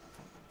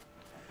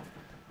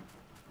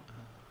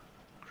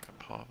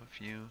 Grab half of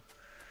you.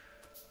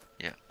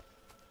 Yeah,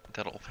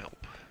 that'll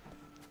help.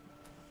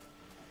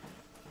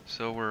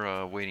 So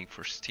we're waiting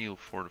for steel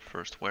for the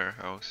first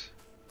warehouse,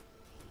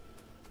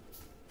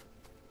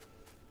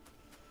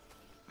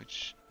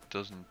 which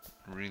doesn't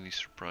really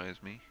surprise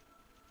me.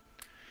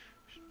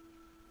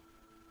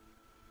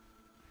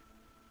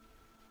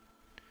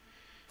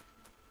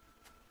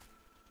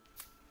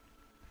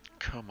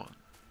 Come on.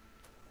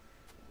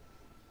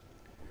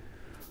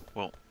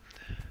 Well,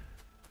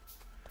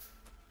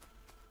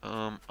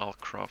 I'll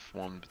craft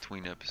one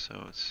between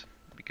episodes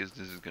because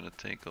this is gonna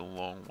take a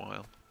long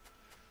while.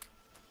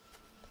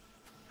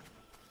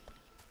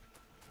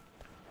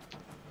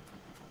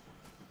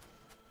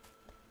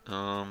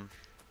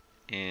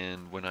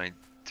 And when I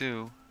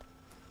do,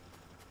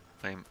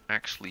 I'm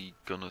actually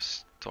gonna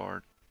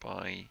start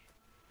by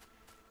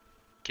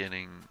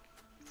getting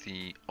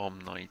the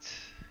Omnite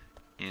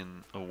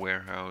in a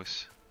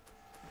warehouse.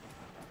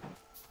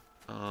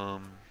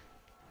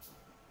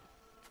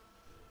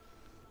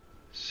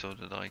 So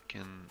that I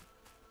can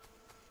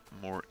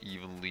more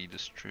evenly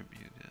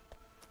distribute it.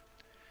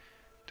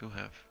 To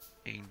have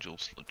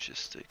Angel's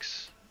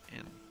Logistics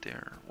in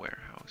their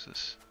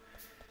warehouses,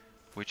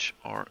 which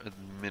are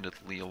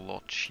admittedly a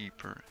lot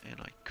cheaper, and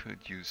I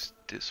could use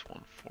this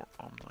one for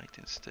Omnite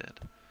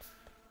instead.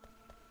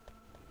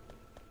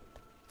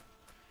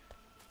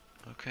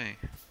 Okay,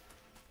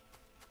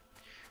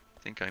 I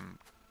think I'm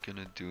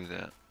gonna do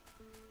that.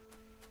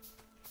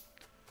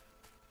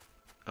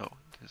 Oh,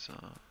 this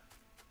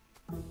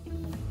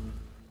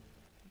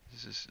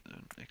is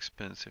an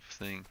expensive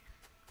thing.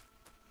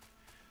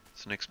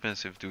 It's an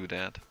expensive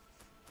doodad.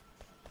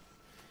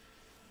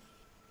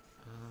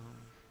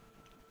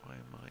 Why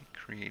am I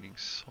creating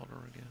solder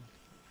again?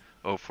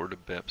 Oh, for the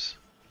BEPs,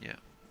 yeah.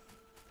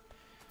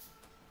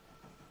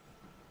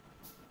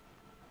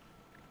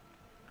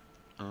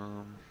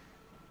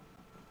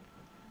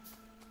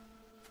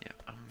 Yeah,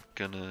 I'm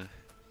gonna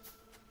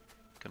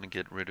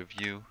get rid of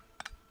you.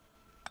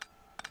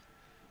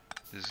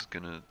 This is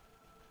gonna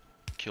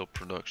kill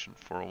production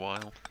for a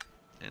while,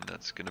 and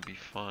that's gonna be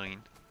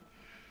fine.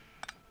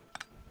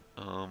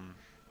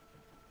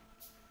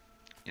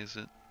 Is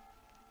it?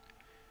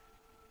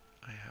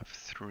 I have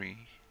 3,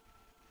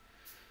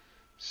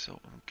 so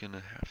I'm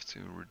gonna have to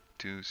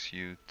reduce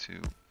you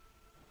to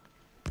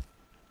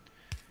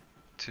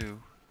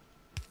 2.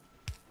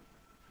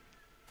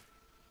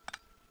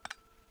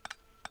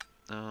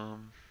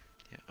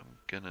 Yeah, I'm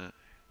gonna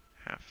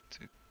have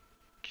to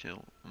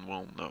kill.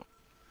 Well, no.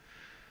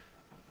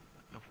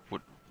 I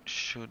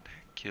should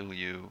kill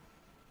you,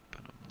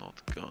 but I'm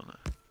not gonna.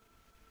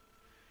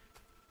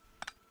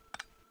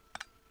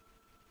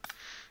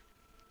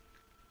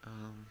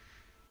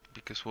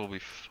 Because we'll be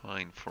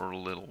fine for a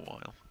little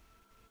while.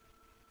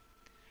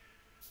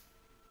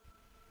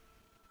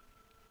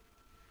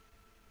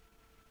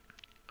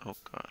 Oh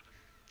god.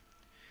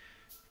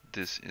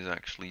 This is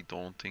actually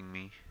daunting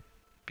me,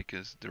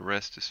 because the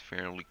rest is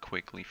fairly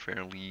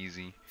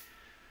easy,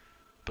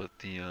 but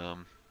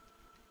the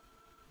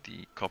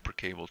copper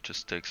cable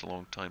just takes a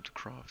long time to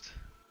craft.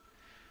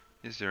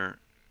 Is there...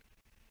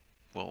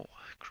 Well,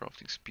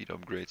 crafting speed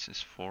upgrades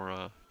is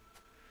for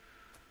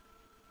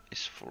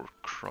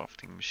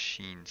crafting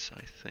machines,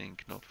 I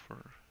think, not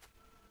for...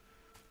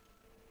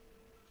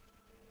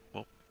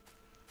 Well...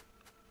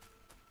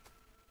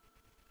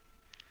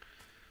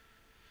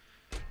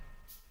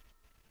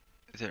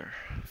 There.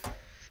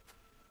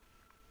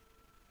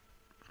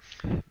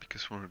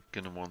 Because we're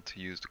gonna want to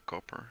use the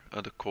copper,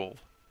 the coal.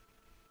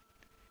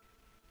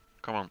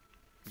 Come on,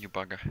 you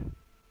bugger.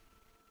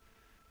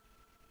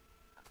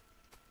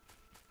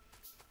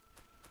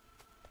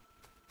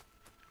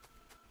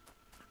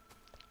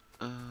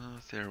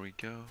 There we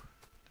go.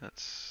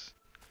 That's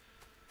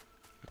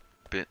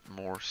a bit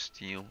more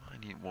steel. I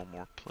need one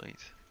more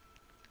plate.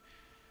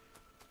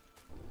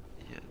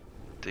 Yeah,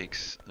 it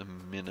takes a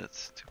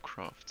minute to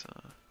craft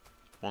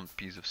one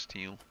piece of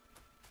steel,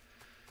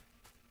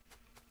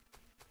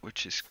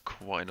 which is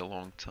quite a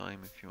long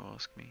time if you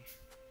ask me.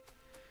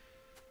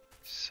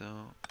 So,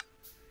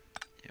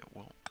 yeah,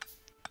 well,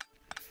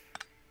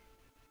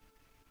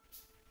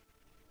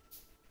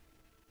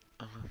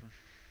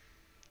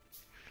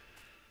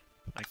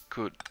 I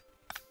could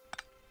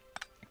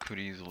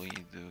easily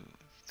do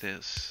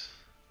this.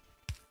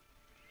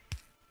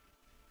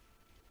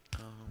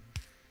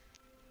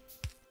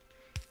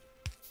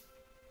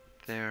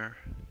 There,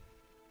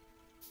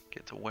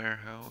 get a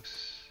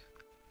warehouse.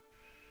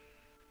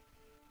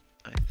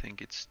 I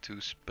think it's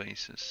 2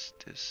 spaces.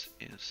 This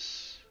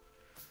is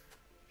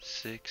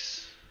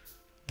 6.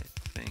 I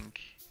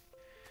think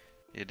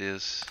it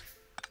is.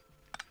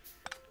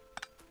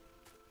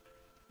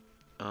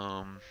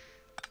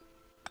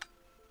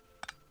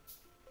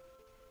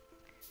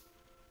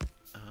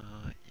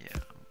 Yeah,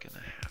 I'm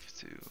gonna have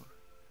to.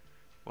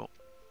 Well,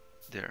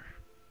 there.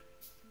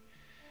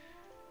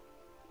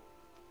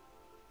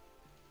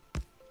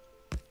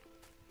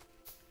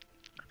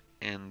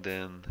 And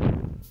then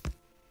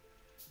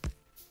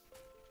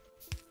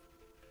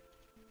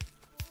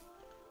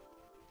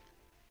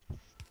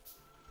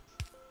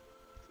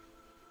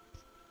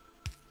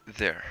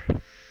there.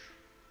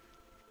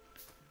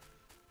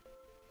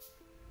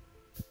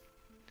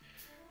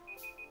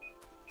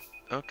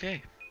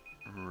 Okay,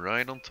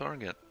 right on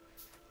target.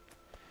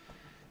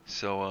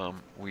 So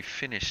we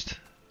finished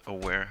a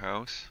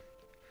warehouse,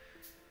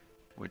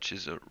 which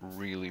is a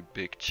really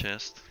big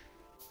chest,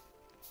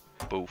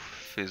 both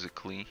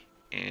physically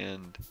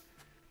and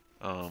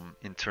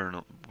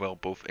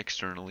both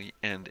externally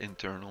and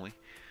internally.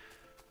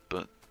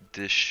 But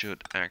this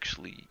should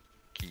actually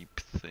keep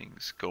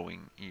things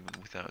going even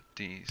without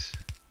these.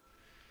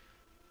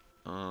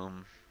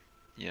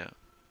 Yeah,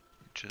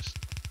 just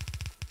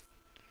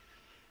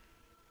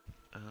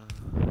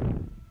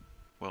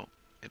well,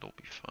 it'll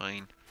be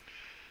fine.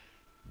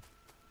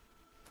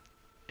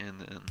 And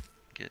then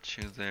get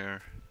you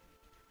there,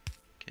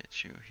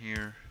 get you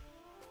here,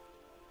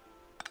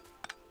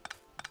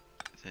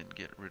 then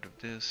get rid of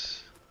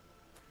this,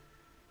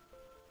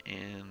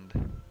 and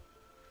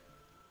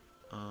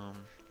well,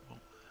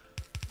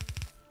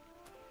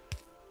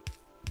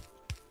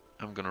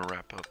 I'm gonna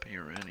wrap up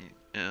here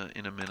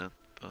in a minute,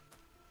 but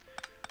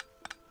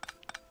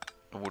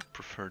I would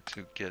prefer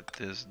to get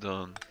this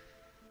done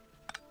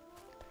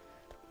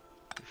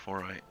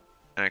before I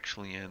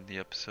actually end the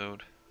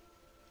episode.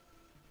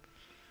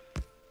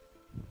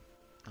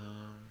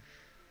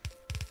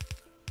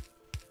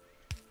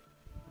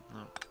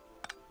 No.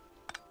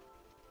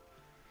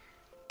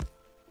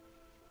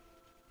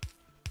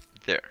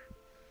 There.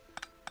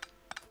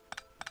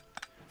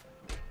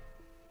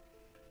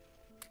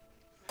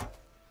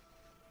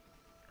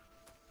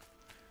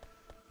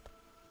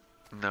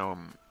 Now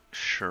I'm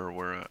sure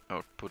we're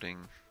outputting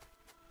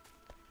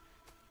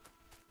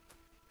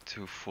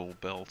 2 full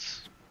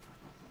belts,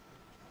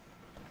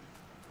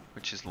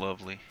 which is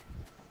lovely.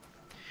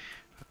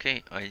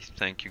 Okay, I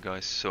thank you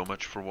guys so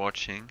much for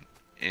watching.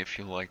 If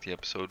you liked the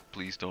episode,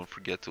 please don't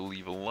forget to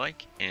leave a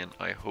like, and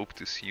I hope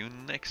to see you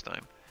next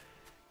time.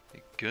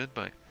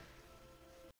 Goodbye.